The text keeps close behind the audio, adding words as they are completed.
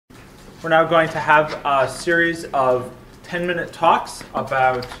We're now going to have a series of 10-minute talks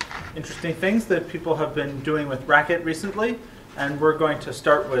about interesting things that people have been doing with Racket recently. And we're going to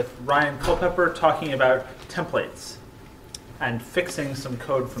start with Ryan Culpepper talking about templates and fixing some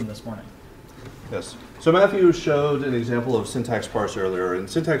code from this morning. Yes. So Matthew showed an example of syntax-parse earlier, and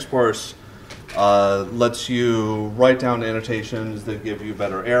syntax-parse lets you write down annotations that give you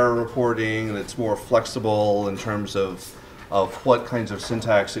better error reporting, and it's more flexible in terms of what kinds of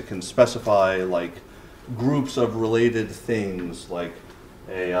syntax it can specify, like groups of related things, like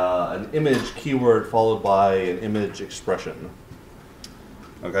an image keyword followed by an image expression.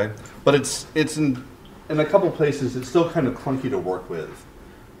 Okay, but it's in a couple places it's still kind of clunky to work with,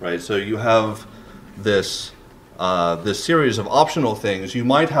 right? So you have this this series of optional things. You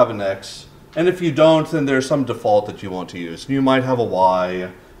might have an X, and if you don't, then there's some default that you want to use. You might have a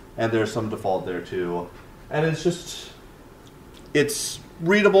Y, and there's some default there too. And it's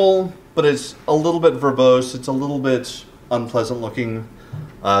readable, but it's a little bit verbose. It's a little bit unpleasant looking.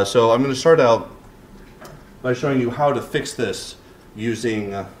 So I'm going to start out by showing you how to fix this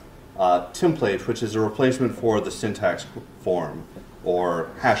using template, which is a replacement for the syntax form, or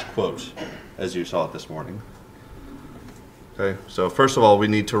hash quote, as you saw it this morning. Okay, so first of all, we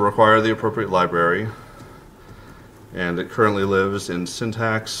need to require the appropriate library, and it currently lives in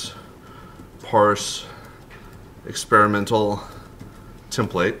syntax-parse experimental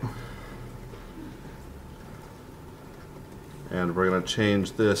template. And we're going to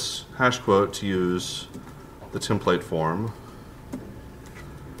change this hash quote to use the template form.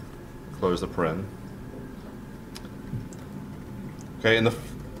 Close the paren. Okay, and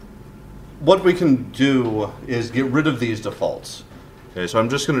what we can do is get rid of these defaults. Okay, so I'm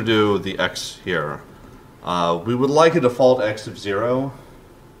just going to do the X here. We would like a default X of 0.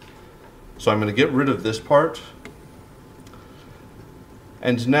 So I'm going to get rid of this part.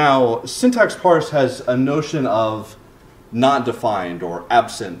 And now syntax-parse has a notion of not defined or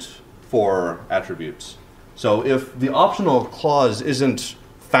absent for attributes. So if the optional clause isn't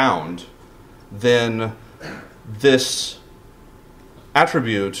found, then this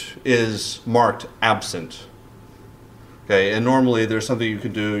attribute is marked absent. Okay, and normally there's something you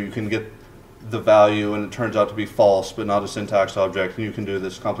can do. You can get the value and it turns out to be false but not a syntax object, and you can do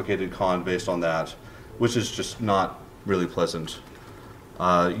this complicated con based on that, which is just not really pleasant.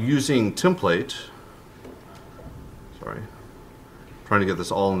 Using template, sorry, trying to get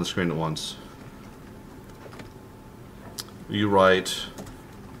this all on the screen at once. You write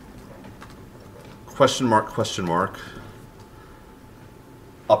question mark,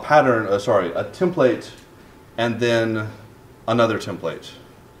 a pattern, a template, and then another template.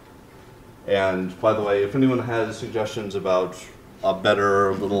 And by the way, if anyone has suggestions about a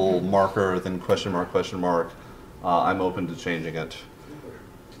better little marker than question mark, I'm open to changing it.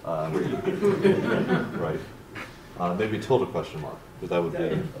 Right. Maybe tilde question mark, because that would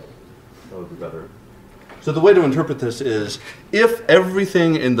be better. So the way to interpret this is, if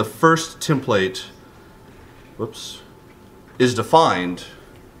everything in the first template, is defined,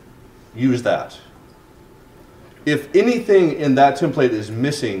 use that. If anything in that template is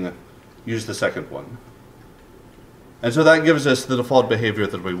missing, use the second one. And so that gives us the default behavior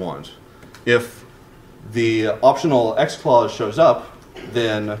that we want. If the optional X clause shows up,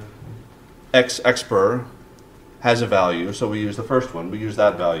 then xexpr has a value, so we use the first one. We use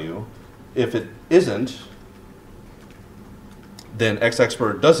that value. If it isn't, then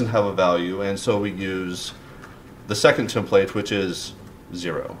xexpr doesn't have a value, and so we use the second template, which is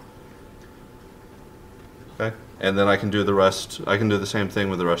 0. Okay, and then I can do the rest. I can do the same thing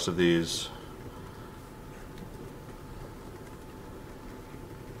with the rest of these.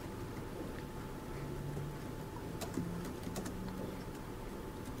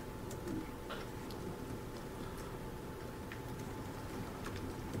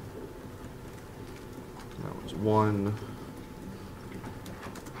 That was 1.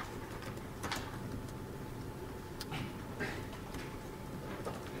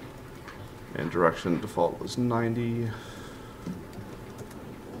 And direction default was 90.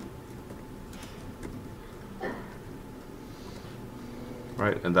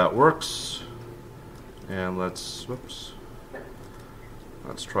 Right, and that works. And let's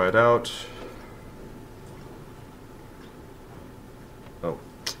try it out. Oh.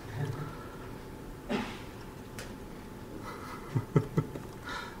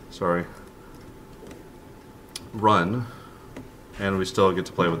 Sorry. Run. And we still get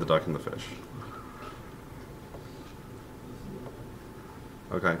to play with the duck and the fish.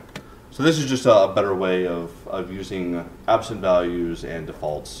 Okay, so this is just a better way of using absent values and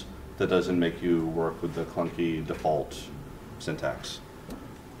defaults that doesn't make you work with the clunky default syntax.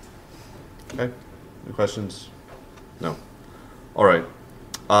 Okay. Any questions? No. All right.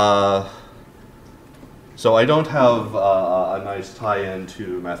 So I don't have a nice tie-in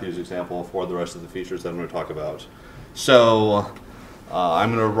to Matthew's example for the rest of the features that I'm going to talk about. So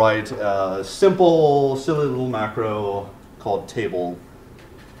I'm going to write a simple, silly little macro called table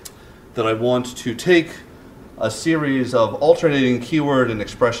that I want to take a series of alternating keyword and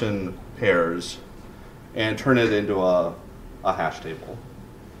expression pairs and turn it into a hash table,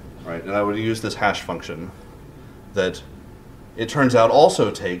 right? And I would use this hash function that it turns out also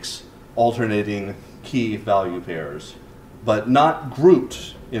takes alternating key value pairs, but not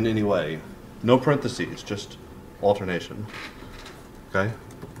grouped in any way. No parentheses, just alternation. Okay?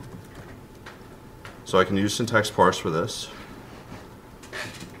 So I can use syntax-parse for this.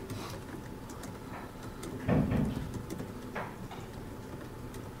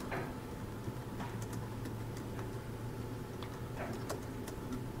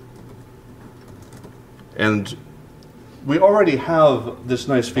 And we already have this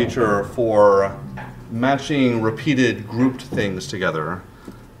nice feature for matching repeated grouped things together,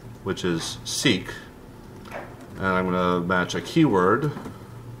 which is seek. And I'm going to match a keyword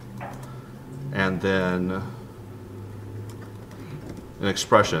and then an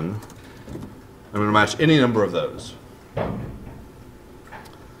expression. I'm going to match any number of those.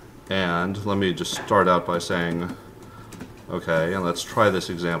 And let me just start out by saying, okay, and let's try this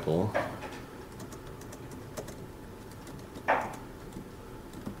example.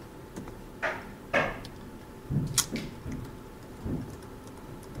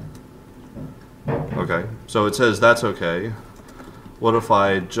 Okay, so it says that's okay. What if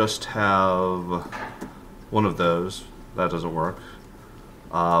I just have one of those? That doesn't work.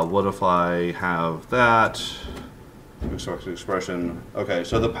 What if I have that? Expression. Okay,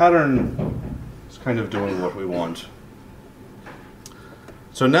 so the pattern is kind of doing what we want.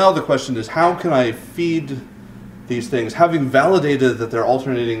 So now the question is, how can I feed these things, having validated that they're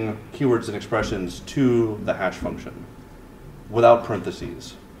alternating keywords and expressions, to the hash function without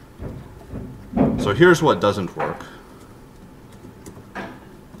parentheses? So here's what doesn't work.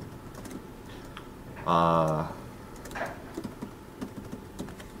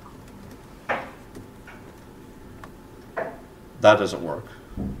 That doesn't work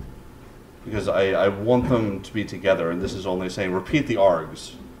because I want them to be together, and this is only saying repeat the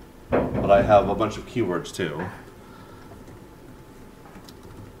args, but I have a bunch of keywords too.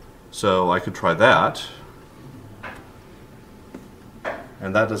 So I could try that,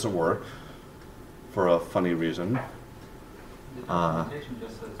 and that doesn't work for a funny reason.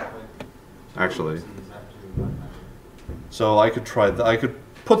 Actually, so I could try. I could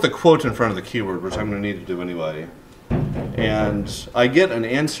put the quote in front of the keyword, which I'm going to need to do anyway. And I get an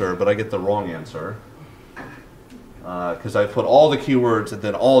answer, but I get the wrong answer because I put all the keywords and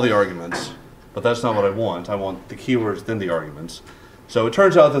then all the arguments. But that's not what I want. I want the keywords, then the arguments. So it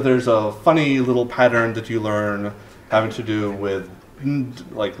turns out that there's a funny little pattern that you learn having to do with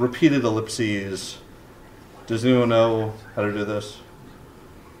like repeated ellipses. Does anyone know how to do this?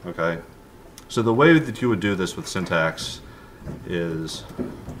 Okay. So the way that you would do this with syntax is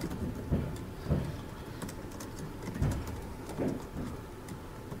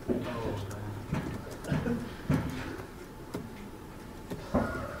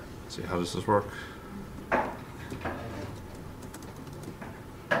let's see, how does this work?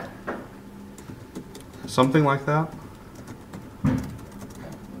 Something like that.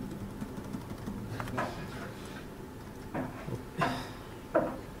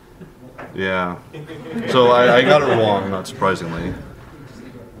 Yeah. So I got it wrong, not surprisingly.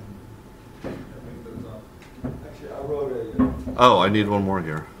 Oh, I need one more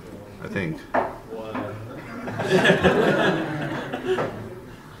here, I think.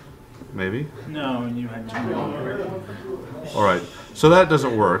 Maybe? No, you had two more. All right. So that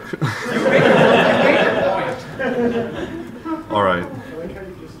doesn't work. All right.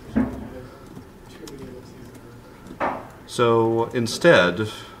 So instead,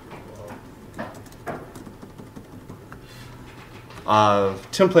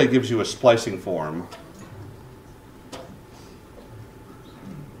 template gives you a splicing form.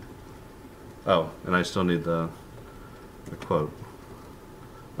 Oh, and I still need the quote.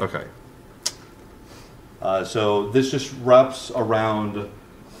 Okay. So this just wraps around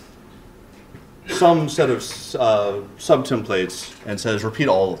some set of sub-templates and says repeat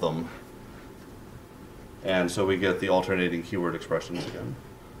all of them. And so we get the alternating keyword expressions again.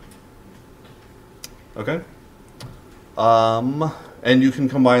 Okay. And you can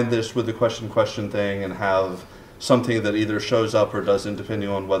combine this with the question thing and have something that either shows up or doesn't depending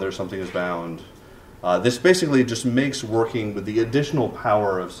on whether something is bound. This basically just makes working with the additional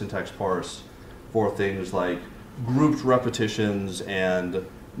power of syntax parse for things like grouped repetitions and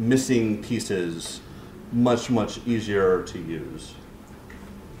missing pieces much, much easier to use,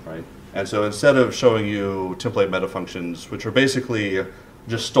 right? And so instead of showing you template meta functions, which are basically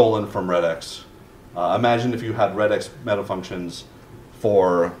just stolen from regex, imagine if you had regex meta functions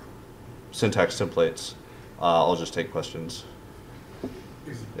for syntax templates. I'll just take questions.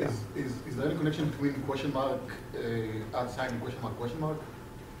 Is there any connection between question mark, @sign, and question mark?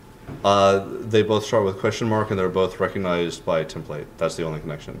 They both start with question mark, and they're both recognized by template. That's the only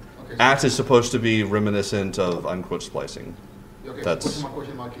connection. Okay, @ is supposed to be reminiscent of unquote splicing. Okay, That's, so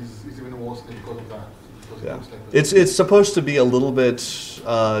question mark is even worse because of that. Because yeah. it looks like It's supposed to be a little bit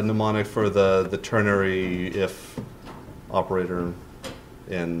mnemonic for the ternary if operator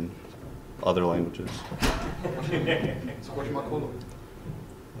in other languages. So question mark colon.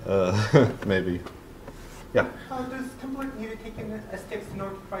 Maybe. Yeah. Does template need to take in steps in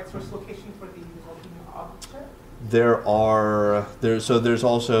order to provide source location for the resulting object? There's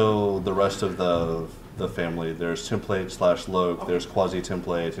also the rest of the family. There's template/loc, there's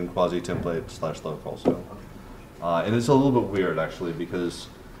quasi-template, and quasi-template/loc also. And it's a little bit weird actually, because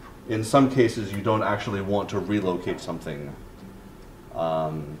in some cases you don't actually want to relocate something.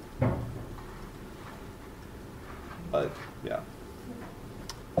 But yeah.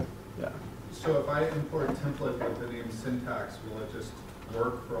 Yeah. So if I import a template with the name syntax, will it just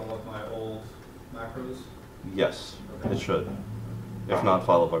work for all of my old macros? Yes, Okay. it should. If not,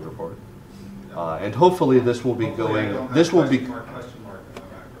 file a bug report. And hopefully this will be Hopefully I don't going. have This will be question mark in my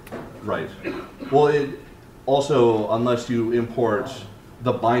macro. right. Well, it also, unless you import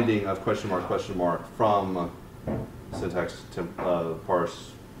the binding of question mark from syntax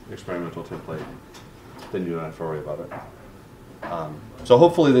parse experimental template, then you don't have to worry about it. So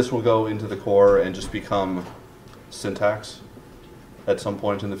hopefully this will go into the core and just become syntax at some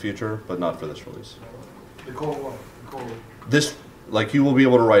point in the future, but not for this release. The core what? The core. This, like, you will be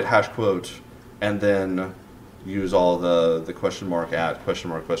able to write hash quote and then use all the question mark @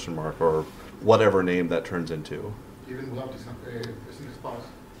 question mark or whatever name that turns into. Even without this syntax-parse.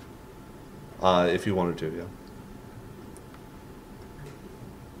 If you wanted to, yeah.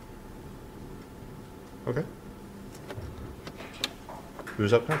 Okay.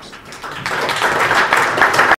 Who's up next?